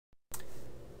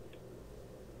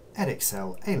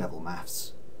Edexcel A-Level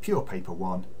Maths, Pure Paper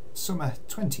 1, Summer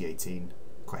 2018,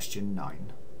 Question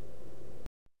 9.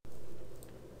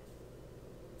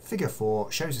 Figure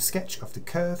 4 shows a sketch of the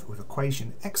curve with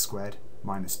equation x squared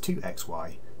minus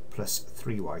 2xy plus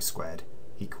 3y squared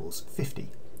equals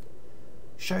 50.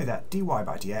 Show that dy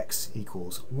by dx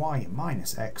equals y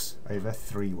minus x over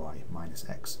 3y minus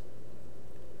x.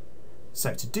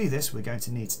 So to do this, we're going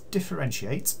to need to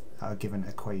differentiate our given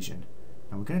equation.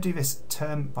 And we're going to do this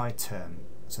term by term.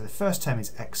 So the first term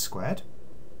is x squared.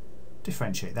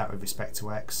 Differentiate that with respect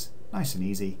to x. Nice and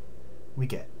easy. We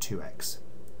get 2x.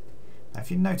 Now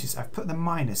if you notice, I've put the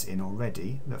minus in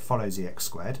already that follows the x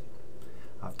squared.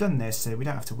 I've done this so we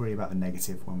don't have to worry about the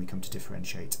negative when we come to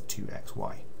differentiate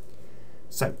 2xy.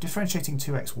 So differentiating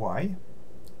 2xy,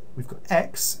 we've got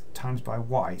x times by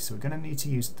y. So we're going to need to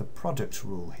use the product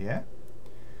rule here,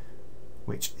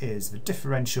 which is the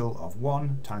differential of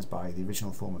one times by the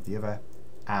original form of the other,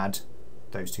 add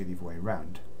those two the other way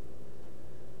around,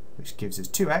 which gives us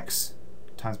 2x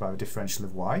times by the differential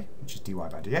of y, which is dy by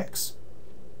dx,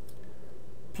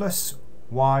 plus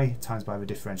y times by the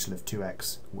differential of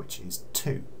 2x, which is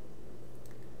 2.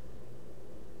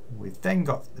 We've then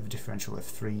got the differential of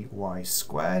 3y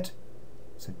squared,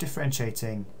 so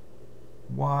differentiating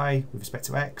y with respect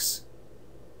to x,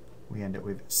 we end up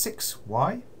with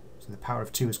 6y. So the power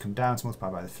of 2 has come down to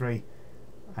multiply by the 3,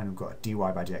 and we've got dy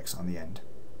by dx on the end.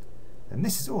 And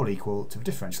this is all equal to the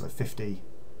differential of 50,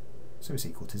 so it's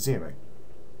equal to 0.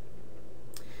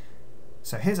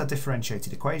 So here's our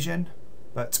differentiated equation,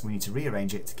 but we need to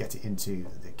rearrange it to get it into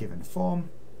the given form.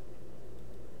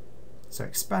 So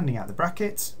expanding out the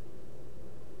bracket,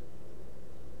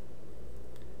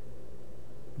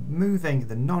 moving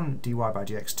the non-dy by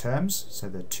dx terms, so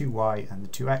the 2y and the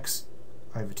 2x,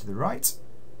 over to the right.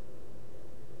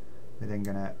 We're then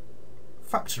going to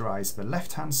factorise the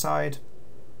left-hand side,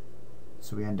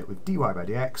 so we end up with dy by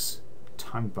dx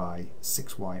times by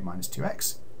 6y minus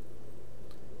 2x.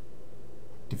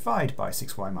 Divide by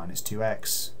 6y minus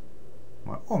 2x.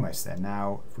 We're almost there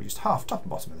now. If we just half top and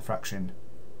bottom of the fraction,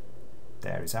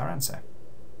 there is our answer.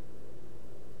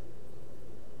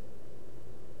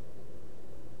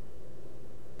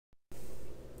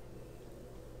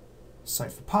 So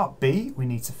for part B, we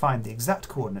need to find the exact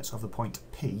coordinates of the point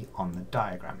P on the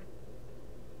diagram.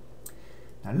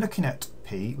 Now looking at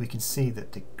P, we can see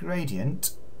that the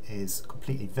gradient is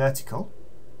completely vertical.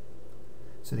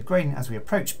 So the gradient as we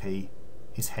approach P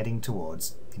is heading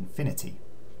towards infinity.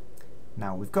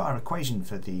 Now we've got our equation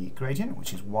for the gradient,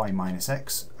 which is y minus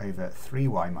x over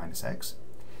 3y minus x.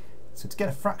 So to get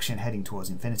a fraction heading towards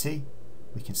infinity,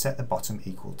 we can set the bottom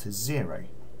equal to 0.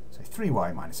 So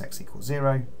 3y minus x equals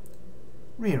 0.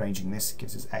 Rearranging this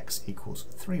gives us x equals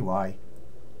 3y,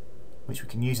 which we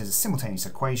can use as a simultaneous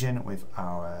equation with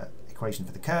our equation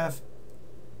for the curve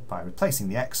by replacing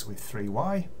the x with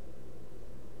 3y.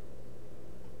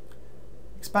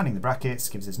 Expanding the brackets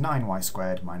gives us 9y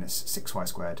squared minus 6y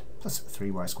squared plus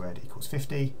 3y squared equals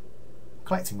 50.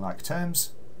 Collecting like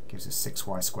terms gives us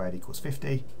 6y squared equals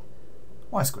 50.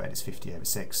 Y squared is 50 over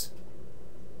 6.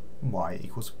 And y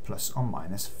equals plus or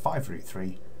minus 5 root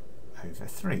 3 over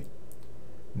 3.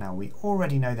 Now we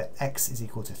already know that x is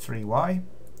equal to 3y,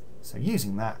 so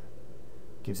using that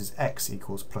gives us x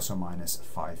equals plus or minus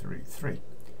 5 root 3.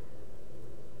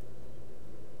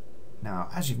 Now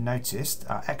as you've noticed,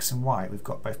 our x and y, we've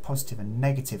got both positive and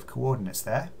negative coordinates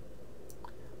there,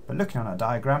 but looking on our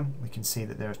diagram we can see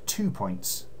that there are 2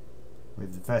 points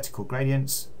with vertical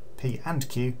gradients, P and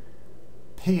Q.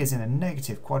 P is in a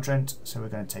negative quadrant, so we're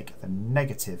going to take the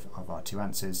negative of our two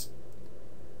answers.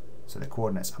 So the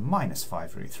coordinates are minus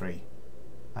 5 root 3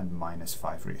 and minus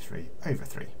 5 root 3 over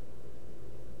 3.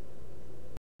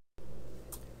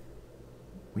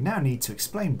 We now need to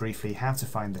explain briefly how to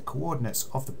find the coordinates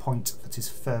of the point that is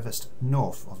furthest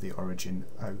north of the origin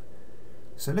O.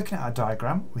 So looking at our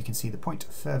diagram, we can see the point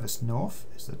furthest north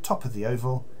is the top of the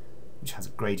oval, which has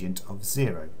a gradient of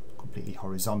 0, completely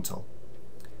horizontal.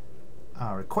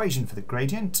 Our equation for the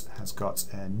gradient has got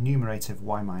a numerator of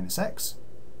y minus x.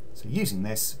 So using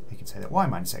this, we can say that y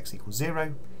minus x equals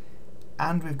 0,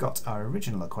 and we've got our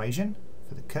original equation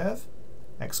for the curve,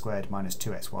 x squared minus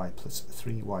 2xy plus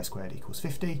 3y squared equals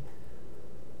 50.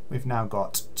 We've now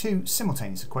got two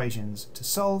simultaneous equations to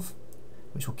solve,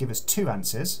 which will give us two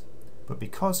answers, but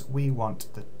because we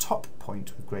want the top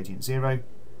point with gradient 0,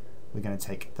 we're going to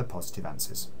take the positive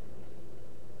answers.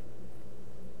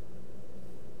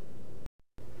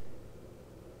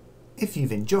 If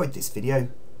you've enjoyed this video,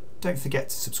 don't forget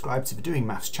to subscribe to the Doing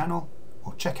Maths channel,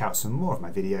 or check out some more of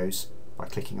my videos by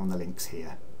clicking on the links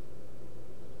here.